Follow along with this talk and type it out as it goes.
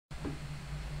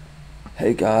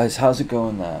Hey guys, how's it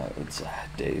going there? It's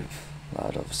Dave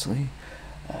Ladd, obviously.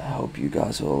 I hope you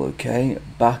guys are all okay.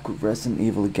 Back with Resident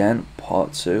Evil again,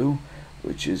 part 2,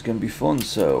 which is going to be fun,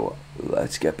 so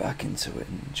let's get back into it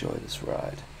and enjoy this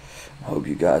ride. I hope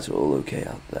you guys are all okay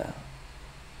out there.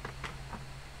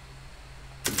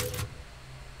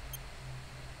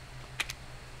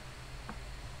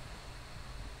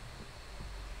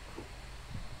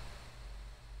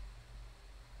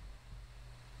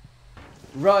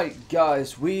 Right,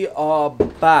 guys, we are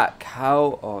back.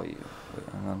 How are you? Wait,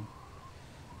 hang on.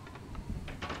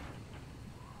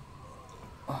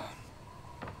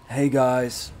 Hey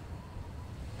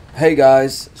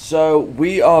guys, so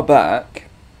we are back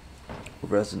with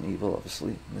Resident Evil,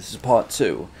 obviously. This is part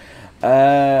 2.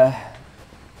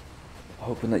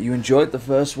 Hoping that you enjoyed the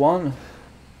first one.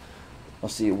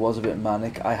 Obviously it was a bit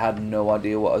manic. I had no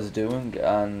idea what I was doing,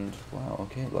 and wow,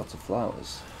 okay, lots of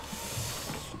flowers.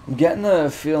 I'm getting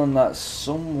a feeling that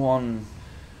someone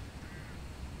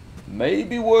may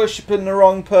be worshipping the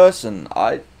wrong person.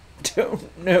 I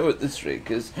don't know at this rate,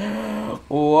 because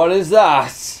what is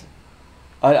that?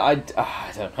 I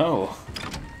don't know.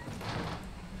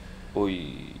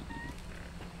 Oi.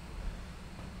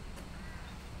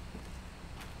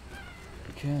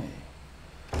 Okay.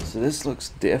 So this looks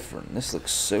different. This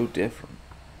looks so different.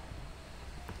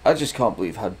 I just can't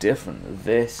believe how different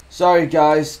this. Sorry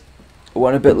guys. I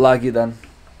went a bit laggy then.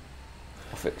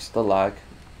 I fixed the lag.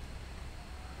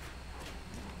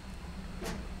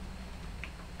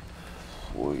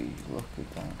 Oi, look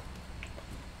at that.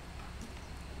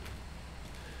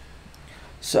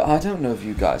 So I don't know if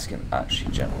you guys can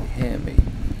actually generally hear me.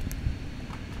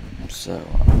 So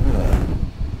I'm gonna...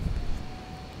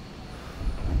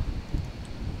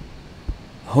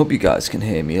 I hope you guys can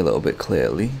hear me a little bit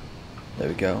clearly. There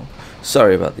we go.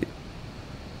 Sorry about the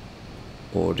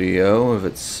audio if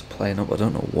it's playing up, I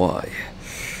don't know why.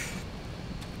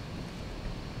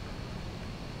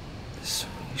 It's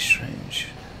really strange.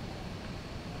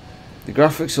 The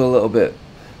graphics are a little bit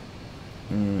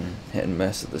hit and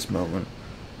miss at this moment.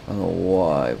 I don't know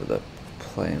why, but they're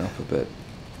playing up a bit.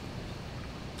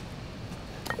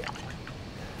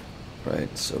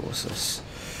 Right, so what's this?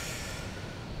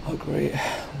 Oh great,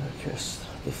 Lucas,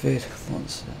 the fate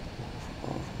once.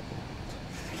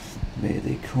 May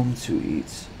they come to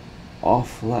eat our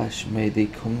flesh, may they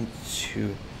come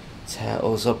to tear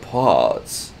us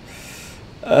apart.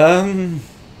 There's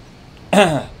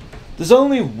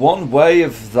only one way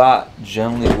of that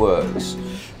generally works.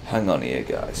 Hang on here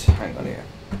guys, hang on here.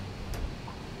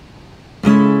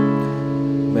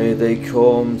 May they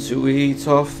come to eat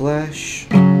our flesh,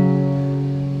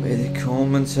 may they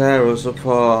come and tear us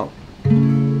apart.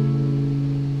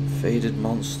 Faded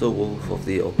monster wolf of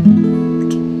the old.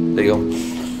 There you go.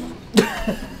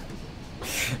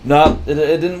 No,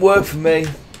 it didn't work for me.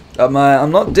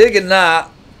 I'm not digging that.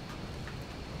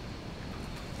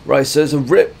 Right, so there's a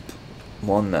rip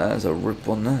one there. There's a rip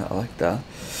one there. I like that.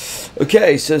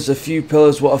 Okay, so there's a few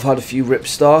pillars. What I've had a few rip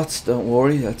starts. Don't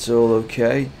worry, that's all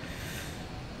okay.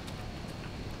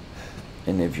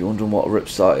 And if you're wondering what a rip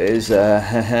start is,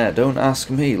 don't ask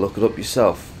me. Look it up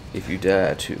yourself if you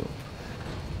dare to.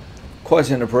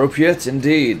 Quite inappropriate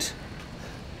indeed.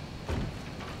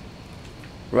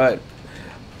 Right.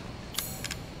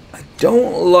 I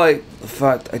don't like the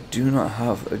fact I do not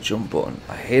have a jump button.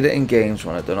 I hate it in games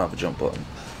when I don't have a jump button.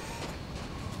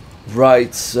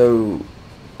 Right, so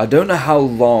I don't know how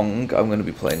long I'm going to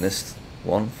be playing this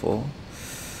one for.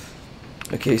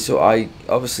 Okay, so I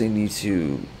obviously need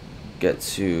to get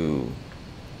to...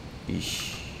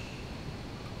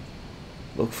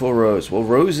 Look for Rose. Well,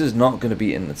 Rose is not going to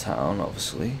be in the town,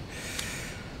 obviously.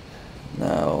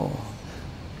 Now...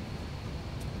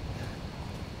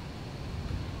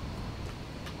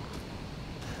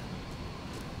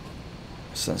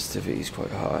 sensitivity is quite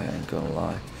high, I ain't gonna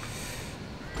lie.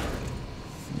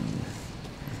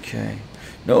 Okay.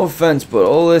 No offense, but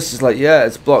all this is like, yeah,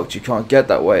 it's blocked, you can't get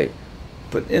that way.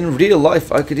 But in real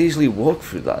life, I could easily walk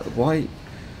through that. Why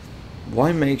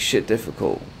make shit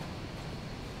difficult?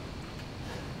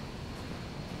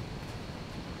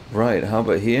 Right, how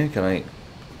about here? Can I...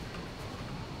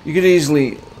 You could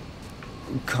easily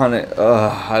kind of...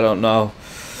 I don't know.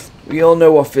 We all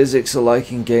know what physics are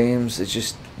like in games. It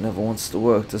just never wants to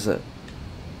work, does it?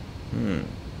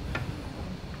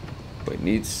 But it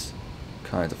needs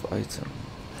kind of item.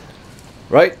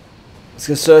 Right, let's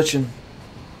go searching.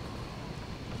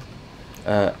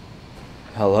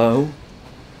 Hello?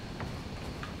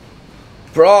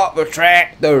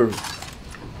 Protractor!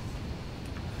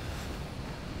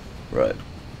 Right,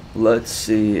 let's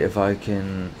see if I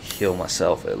can heal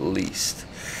myself at least.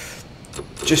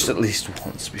 just at least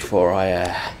once before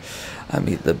I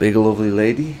meet the big lovely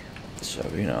lady. So,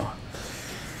 you know.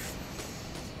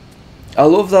 I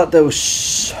love that there were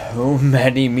so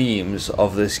many memes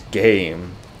of this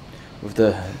game with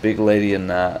the big lady and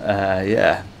that.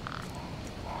 Yeah.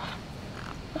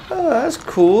 Oh, that's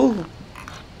cool.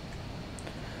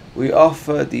 We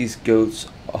offer these goats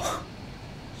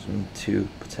to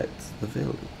protect the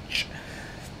village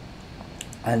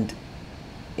and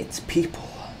its people.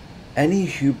 Any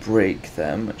who break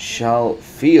them shall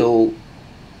feel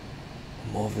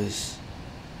a mother's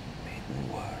maiden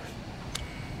worth.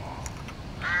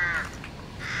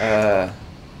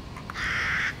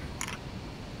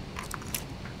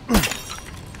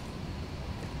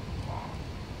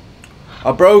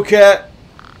 I broke it.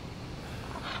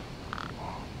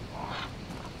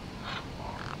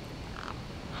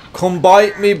 Come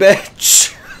bite me,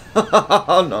 bitch.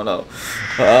 Oh, no.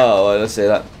 Oh, why did I say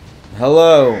that?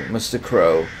 Hello, Mr.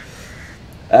 Crow.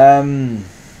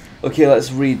 Okay,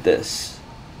 let's read this.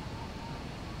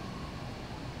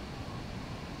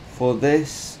 For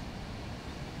this...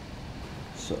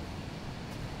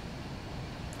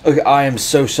 Okay, I am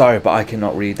so sorry, but I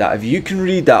cannot read that. If you can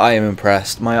read that, I am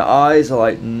impressed. My eyes are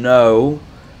like, no.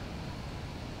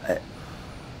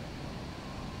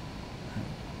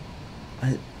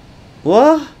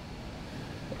 What?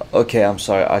 Okay, I'm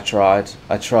sorry. I tried.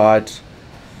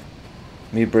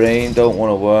 Me brain don't want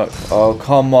to work. Oh,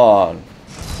 come on.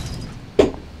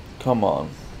 Come on.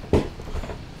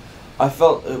 I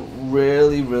felt it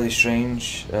really, really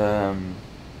strange. Hang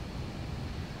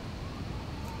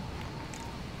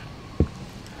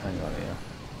on here.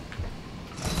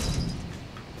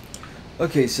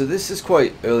 Okay, so this is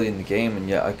quite early in the game, and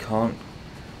yet I can't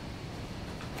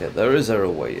get there. Is there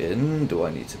a way in? Do I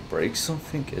need to break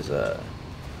something? Is there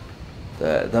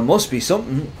must be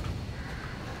something.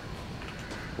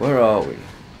 Where are we?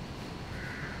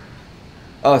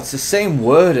 Oh, it's the same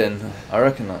wording. I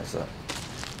recognize that.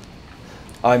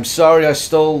 I'm sorry I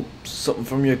stole something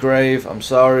from your grave. I'm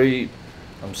sorry.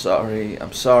 I'm sorry.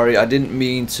 I didn't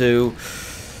mean to.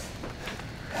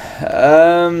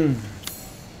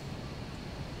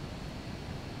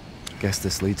 Guess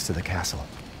this leads to the castle.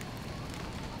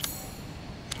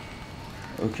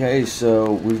 Okay,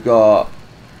 so we've got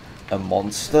a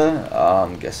monster.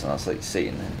 I'm guessing that's like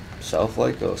Satan himself,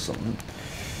 like, or something.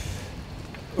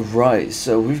 Right,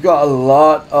 so we've got a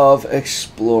lot of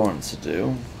exploring to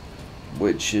do,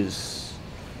 which is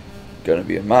gonna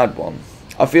be a mad one.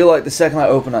 I feel like the second I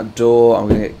open that door, I'm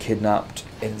gonna get kidnapped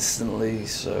instantly,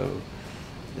 so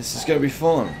this is gonna be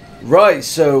fun. Right,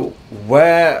 so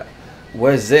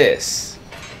where's this?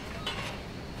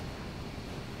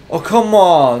 Oh, come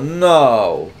on,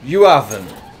 no, you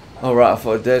haven't. Alright, I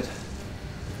thought I did.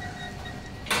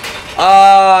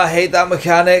 Ah, I hate that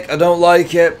mechanic. I don't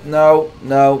like it. No.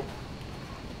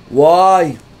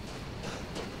 Why?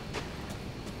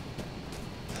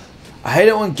 I hate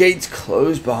it when gates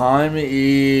close behind me.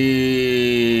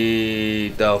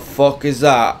 The fuck is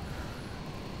that?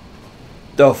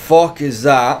 The fuck is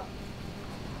that?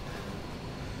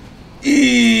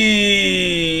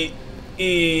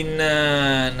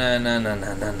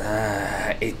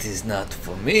 Nah. It is not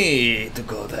for me to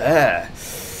go there.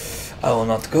 I will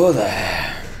not go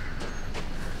there.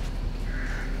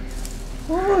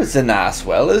 Oh, it's a nice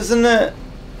well, isn't it?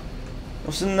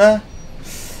 What's in there?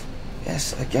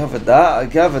 Yes, I gathered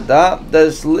that.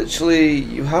 There's literally...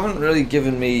 You haven't really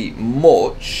given me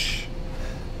much,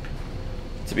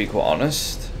 to be quite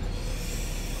honest.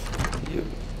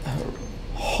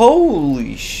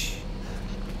 Holy sh...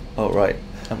 Oh, right.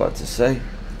 I'm about to say.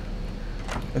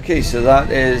 Okay, so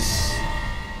that is...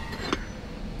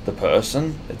 the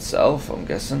person itself, I'm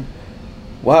guessing.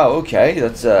 Wow, okay,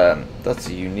 that's a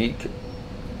unique.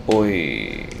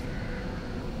 Oi.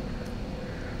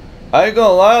 I ain't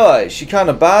gonna lie, like, she kind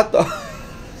of bad though.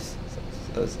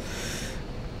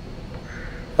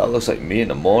 That looks like me in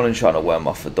the morning trying to wear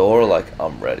my fedora like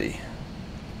I'm ready.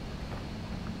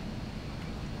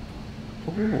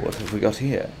 Ooh, what have we got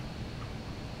here?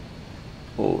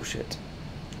 Oh shit.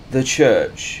 The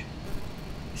church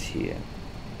is here.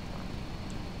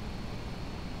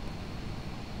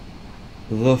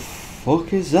 The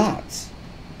fuck is that?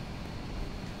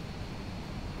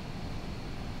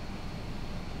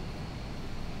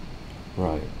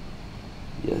 Right.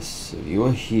 Yes, so you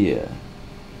are here.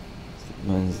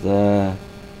 Man's there.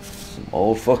 Some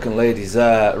old fucking ladies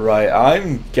there. Right,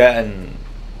 I'm getting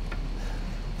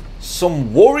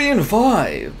some worrying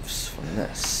vibes from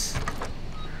this.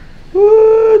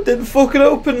 Woo, didn't fucking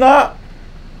open that.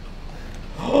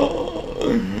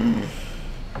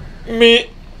 Me.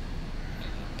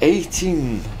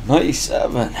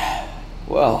 1897.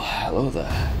 Well, hello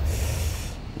there.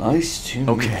 Nice to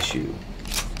meet you.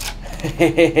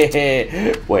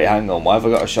 Wait, hang on. Why have I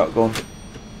got a shotgun?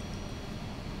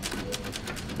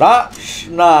 That's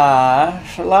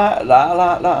nice. Like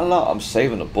that. I'm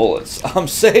saving the bullets. I'm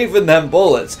saving them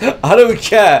bullets. I don't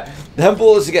care. Them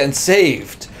bullets are getting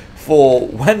saved for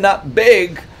when that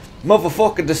big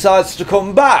motherfucker decides to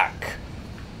come back.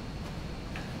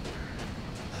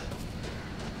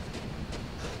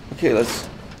 Okay, let's...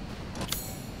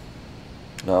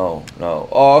 No.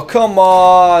 Oh, come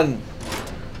on!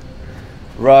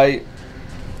 Right.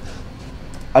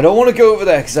 I don't want to go over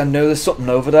there because I know there's something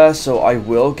over there, so I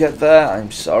will get there.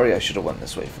 I'm sorry, I should have went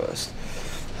this way first.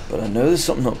 But I know there's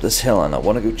something up this hill and I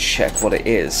want to go check what it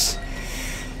is.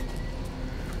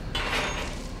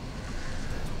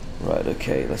 Right,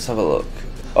 okay, let's have a look.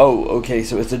 Oh, okay,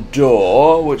 so it's a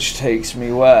door, which takes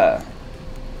me where?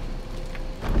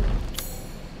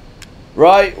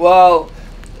 Right, well,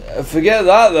 forget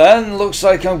that then. Looks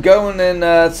like I'm going in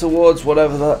towards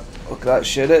whatever that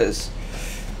shit is.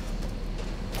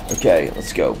 Okay,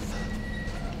 let's go.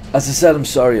 As I said, I'm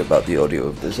sorry about the audio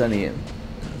if there's any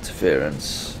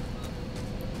interference.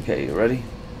 Okay, you ready?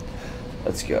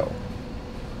 Let's go.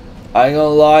 I ain't gonna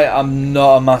lie, I'm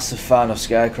not a massive fan of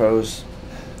scarecrows.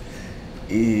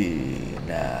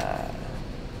 Nah.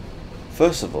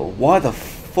 First of all, why the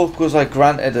fuck was I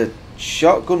granted a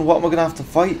shotgun? What am I gonna have to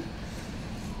fight?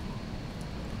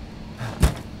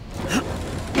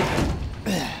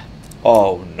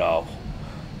 Oh no.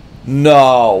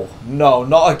 No,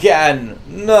 not again.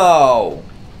 No.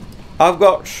 I've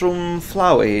got some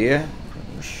flour here.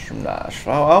 Some nice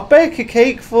flour. I'll bake a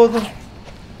cake for them.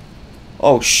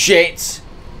 Oh shit.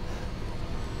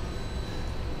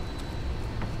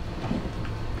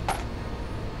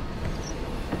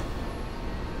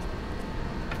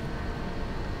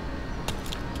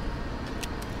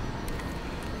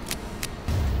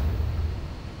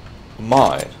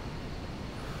 Mine.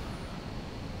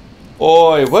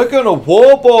 Oi, we're going to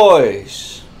war,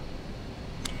 boys.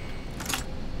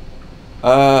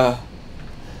 I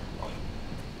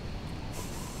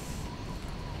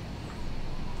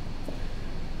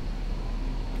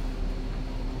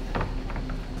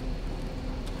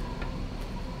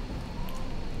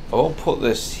won't put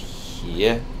this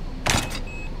here.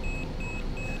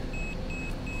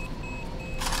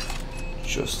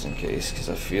 Just in case, because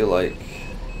I feel like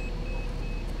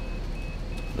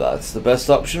that's the best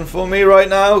option for me right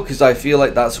now, because I feel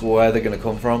like that's where they're going to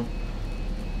come from.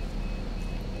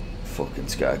 Fucking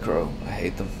scarecrow. I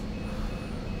hate them.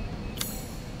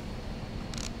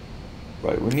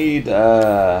 Right, we need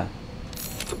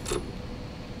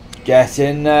get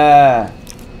in there.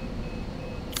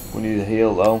 We need a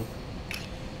heal though.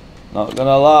 Not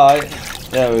gonna lie.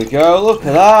 There we go, look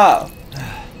at that.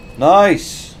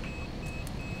 Nice.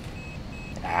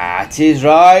 That is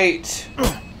right.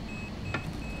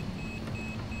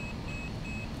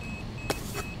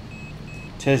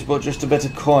 Tis but just a bit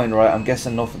of coin, right? I'm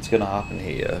guessing nothing's gonna happen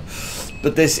here.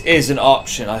 But this is an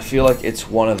option. I feel like it's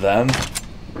one of them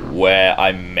where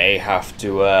I may have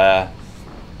to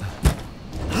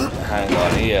hang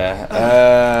on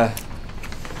here.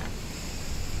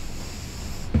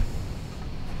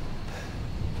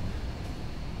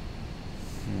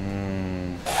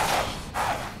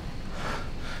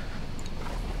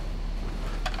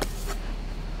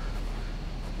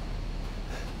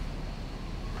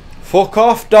 Fuck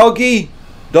off, doggy.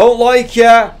 Don't like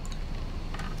ya.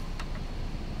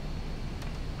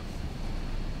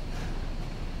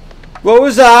 What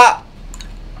was that?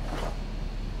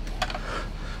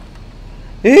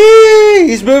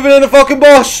 He's moving in the fucking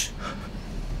bush.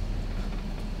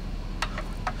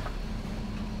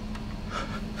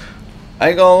 I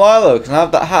ain't gonna lie though, can I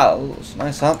have that hat? Oh, it's a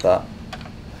nice hat, that.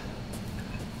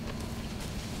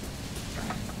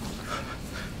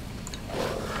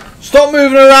 Stop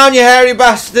moving around, you hairy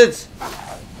bastards!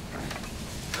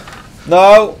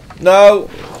 No, no.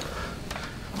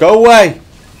 Go away.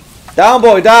 Down,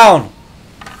 boy, down.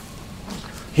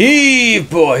 Heave,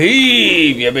 boy,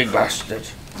 heave, you big bastard.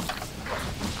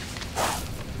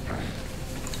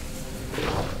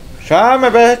 Try me,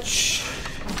 bitch.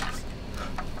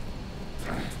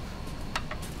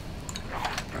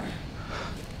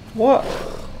 What?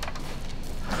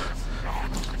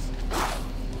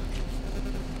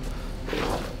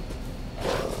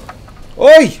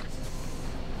 Oi!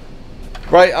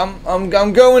 Right, I'm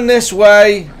going this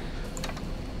way.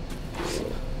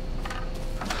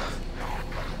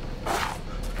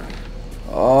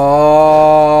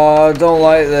 Oh, I don't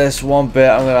like this one bit.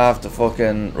 I'm gonna have to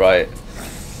fucking right.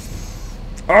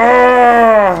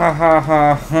 They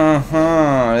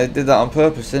did that on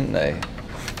purpose, didn't they?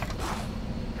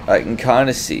 I can kind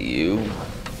of see you.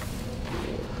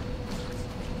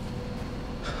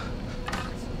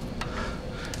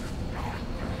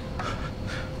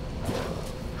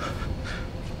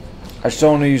 I just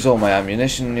don't want to use all my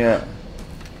ammunition yet.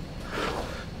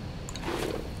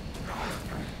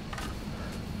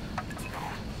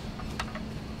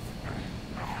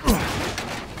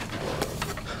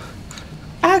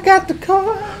 I got the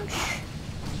courage.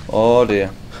 Oh dear.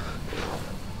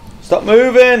 Stop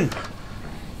moving.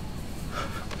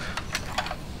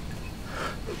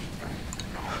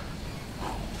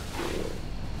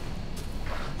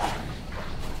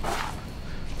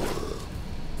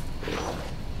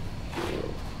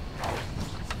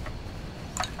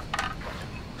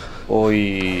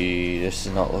 Oi, this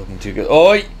is not looking too good.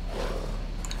 Oi!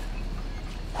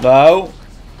 No!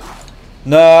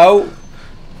 No!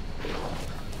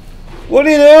 What are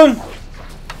you doing?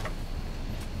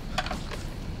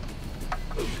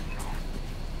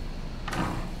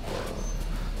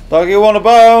 Doggy, want a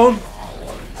bone?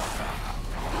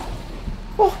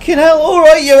 Fucking hell,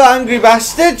 alright you angry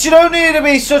bastard, you don't need to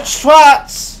be such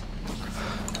twats!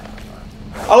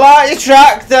 I like your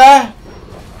tractor!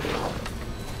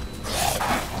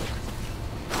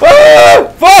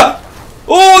 Oh, fuck!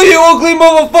 Oh, you ugly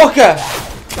motherfucker!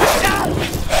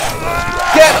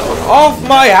 Get off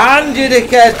my hand, you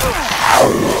dickhead!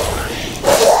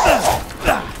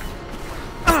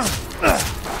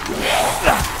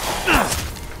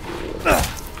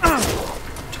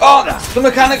 Oh, the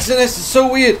mechanics in this is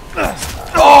so weird.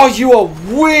 Oh, you are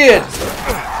weird!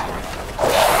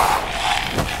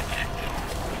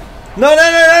 No, no,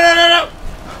 no, no, no, no, no!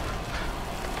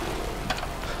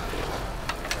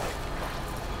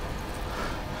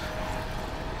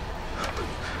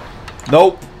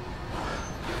 Nope.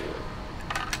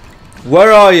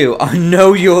 Where are you? I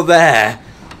know you're there.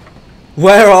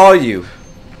 Where are you?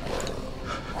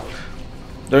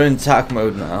 They're in attack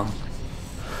mode now.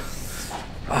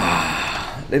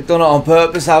 They've done it on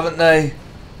purpose, haven't they?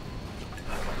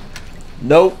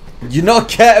 Nope. You're not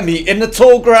getting me in the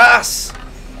tall grass.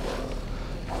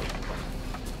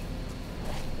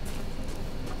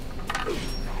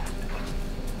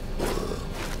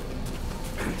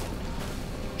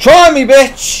 Try me,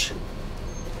 bitch!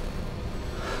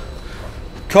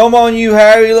 Come on, you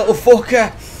hairy little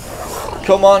fucker!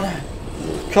 Come on.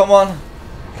 Come on.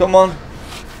 Come on.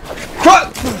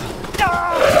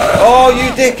 Oh,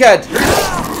 you dickhead!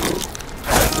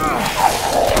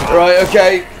 Right,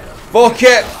 okay. Fuck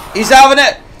it! He's having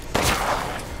it!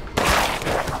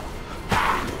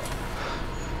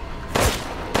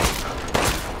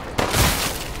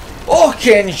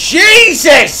 Fucking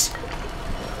Jesus!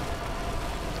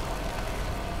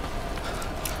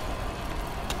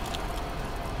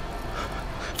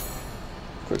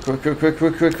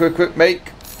 Quick, make.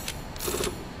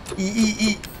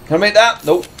 Can I make that?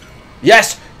 Nope.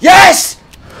 Yes! Yes!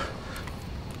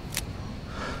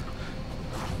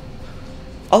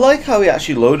 I like how he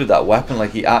actually loaded that weapon,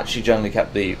 like he actually generally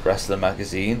kept the rest of the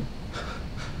magazine.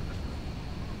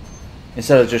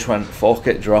 Instead of just went, fuck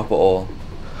it, drop it all.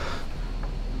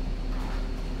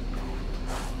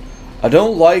 I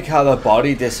don't like how the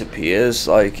body disappears.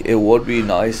 Like, it would be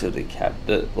nice if they kept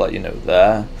it, like, you know,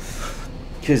 there.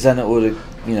 Because then it would have,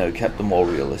 you know, kept the more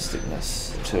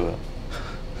realisticness to it.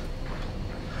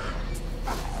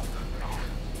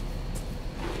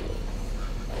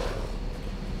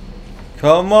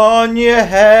 Come on, you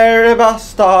hairy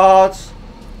bastards!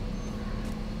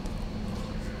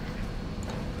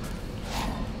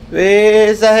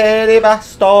 Where's the hairy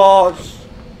bastards?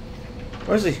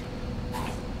 Where is he?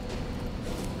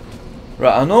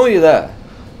 Right, I know you're there.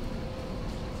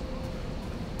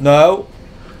 No.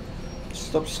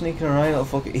 Stop sneaking around, little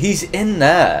fucker. He's in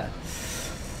there.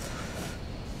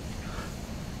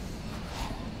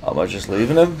 Am I just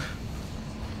leaving him?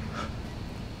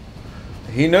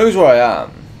 He knows where I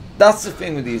am. That's the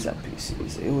thing with these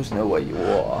NPCs. They always know where you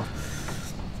are.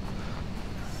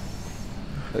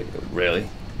 But really?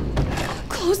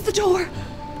 Close the door.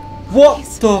 What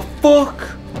Please. the fuck?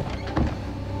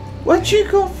 Where'd you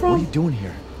come from? What are you doing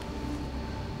here?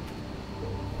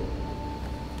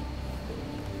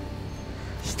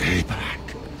 Stay back.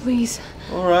 Please.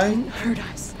 Alright. Don't hurt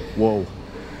us. Whoa.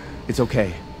 It's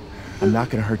okay. I'm not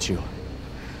gonna hurt you.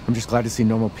 I'm just glad to see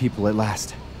normal people at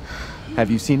last. Have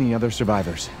you seen any other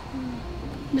survivors?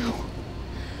 No.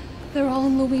 They're all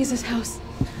in Louise's house.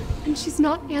 And she's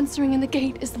not answering and the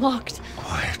gate is locked.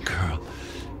 Quiet, girl.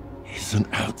 He's an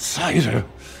outsider.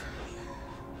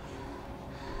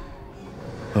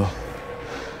 Oh.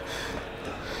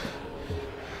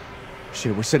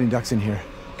 Shit, we're sitting ducks in here.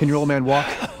 Can your old man walk?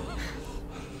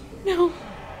 No.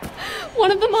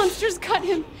 One of the monsters cut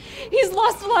him. He's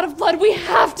lost a lot of blood. We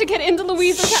have to get into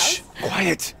Louisa's house.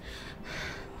 Quiet!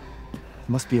 There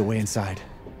must be a way inside.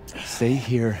 Stay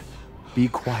here, be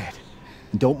quiet,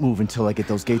 and don't move until I get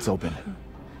those gates open.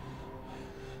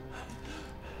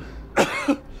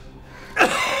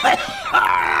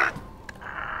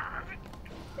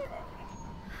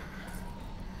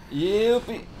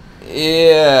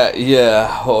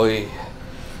 Yeah, oi.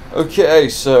 Okay,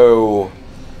 so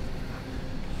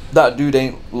that dude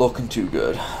ain't looking too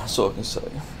good, that's all I can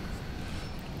say.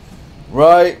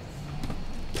 Right.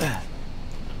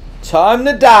 Time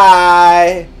to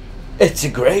die. It's a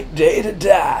great day to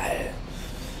die.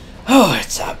 Oh,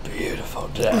 it's a beautiful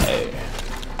day.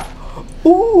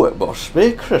 Ooh, it must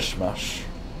be Christmas.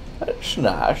 It's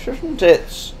nice, isn't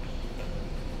it?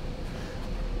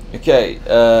 Okay,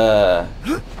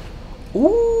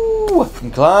 ooh, I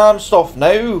can climb stuff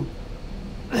now.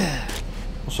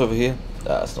 What's over here?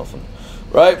 That's nothing.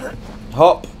 Right,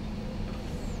 hop.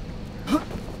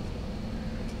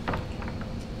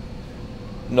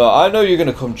 No, I know you're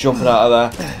gonna come jumping out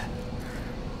of there.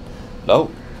 No.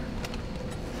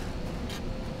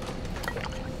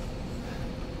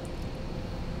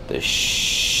 The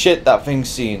shit that thing's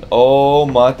seen. Oh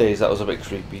my days, that was a bit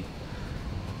creepy.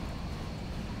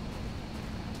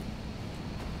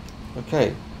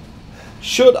 Okay.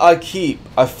 Should I keep?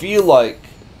 I feel like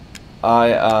I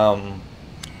am.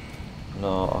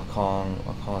 No, I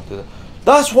can't do that.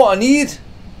 That's what I need.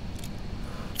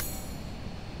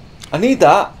 I need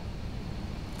that.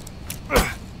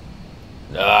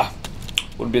 Nah.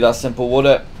 Wouldn't be that simple, would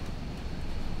it?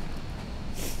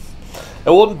 It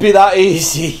wouldn't be that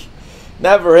easy.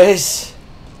 Never is.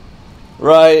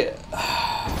 Right.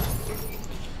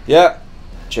 Yep.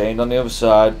 Chained on the other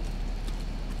side.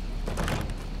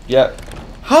 Yep.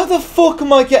 How the fuck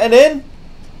am I getting in?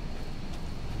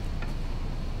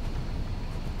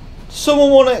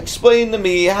 Someone want to explain to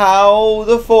me how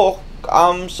the fuck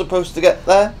I'm supposed to get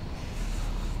there?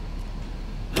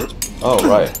 Oh,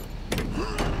 right.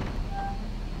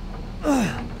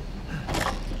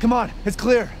 Come on, it's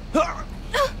clear.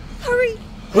 Hurry!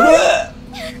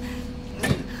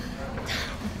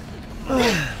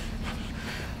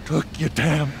 Took your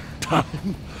damn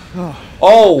time.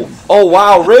 Oh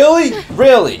wow, really?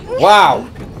 Really? Wow.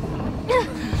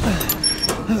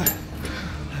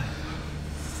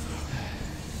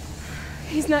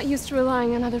 He's not used to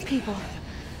relying on other people.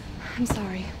 I'm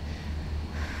sorry.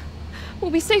 We'll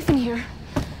be safe in here,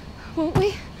 won't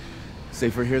we?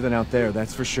 Safer here than out there,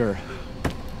 that's for sure.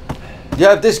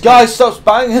 Yeah, if this guy stops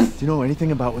banging. Do you know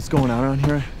anything about what's going on around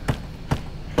here?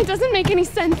 It doesn't make any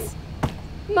sense.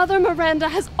 Mother Miranda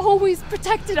has always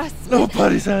protected us.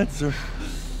 Nobody's answer.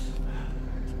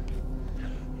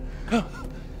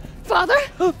 Father?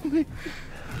 We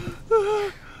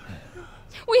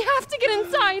have to get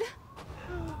inside.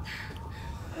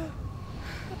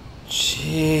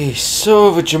 Jeez,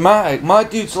 so overdramatic. My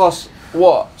dude's lost,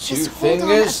 what, two Just hold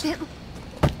on a fingers? bit.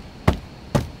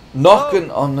 Knocking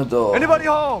on the door. Anybody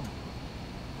home?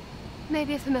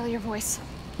 Maybe a familiar voice.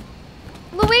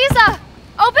 Louisa!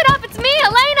 Open up! It's me,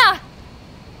 Elena!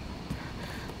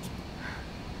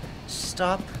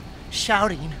 Stop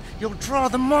shouting. You'll draw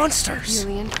the monsters.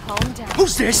 Julian, calm down.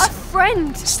 Who's this? A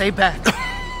friend! Stay back.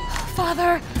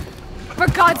 Father! For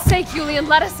God's sake, Julian,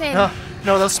 let us in.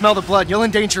 No, they'll smell the blood. You'll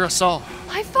endanger us all.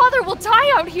 My father will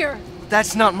die out here.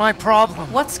 That's not my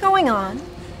problem. What's going on?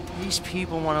 These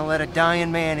people want to let a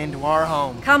dying man into our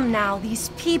home. Come now, these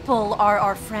people are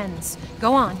our friends.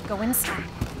 Go on, go inside.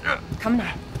 Come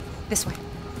now, this way.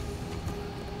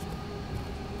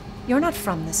 You're not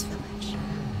from this village.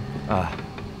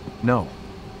 No.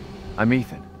 I'm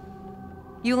Ethan.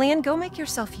 Julian, go make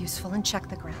yourself useful and check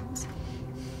the grounds.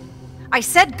 I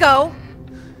said go!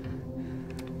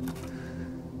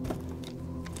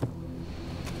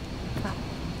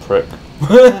 Prick.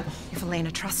 If Elena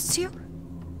trusts you,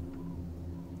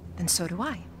 then so do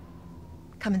I.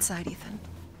 Come inside, Ethan.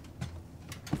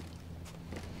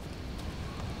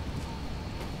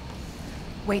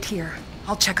 Wait here.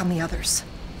 I'll check on the others.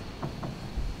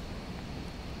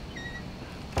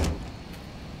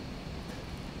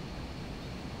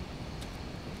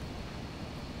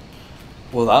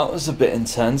 Well, that was a bit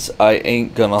intense, I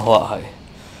ain't gonna lie.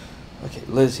 Okay,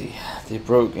 Lizzie, they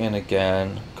broke in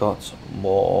again, got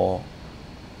more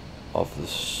of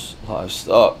the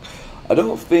livestock. I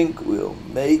don't think we'll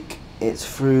make it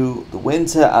through the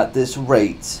winter at this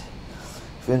rate.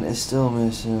 Finn is still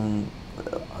missing,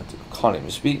 I can't even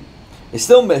speak. It's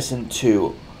still missing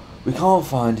too. We can't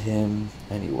find him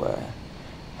anywhere.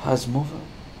 Has mother?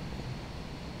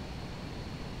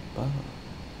 But,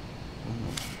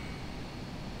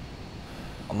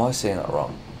 am I saying that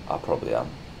wrong? I probably am.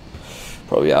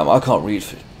 Probably am. I can't read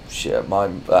for shit.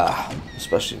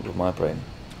 Especially with my brain.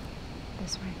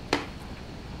 This way.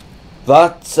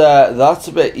 That's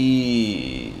a bit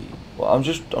Well, I'm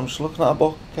just looking at a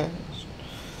book. Okay,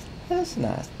 that's a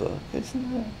nice book,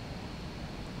 isn't it?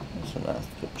 That's a nice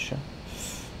picture.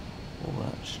 Oh,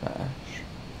 that's nice.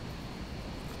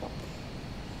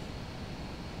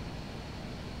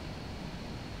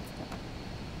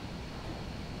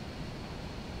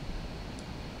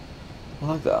 I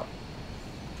like that.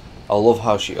 I love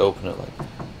how she opened it like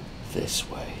this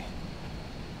way.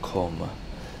 Come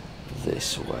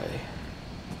this way.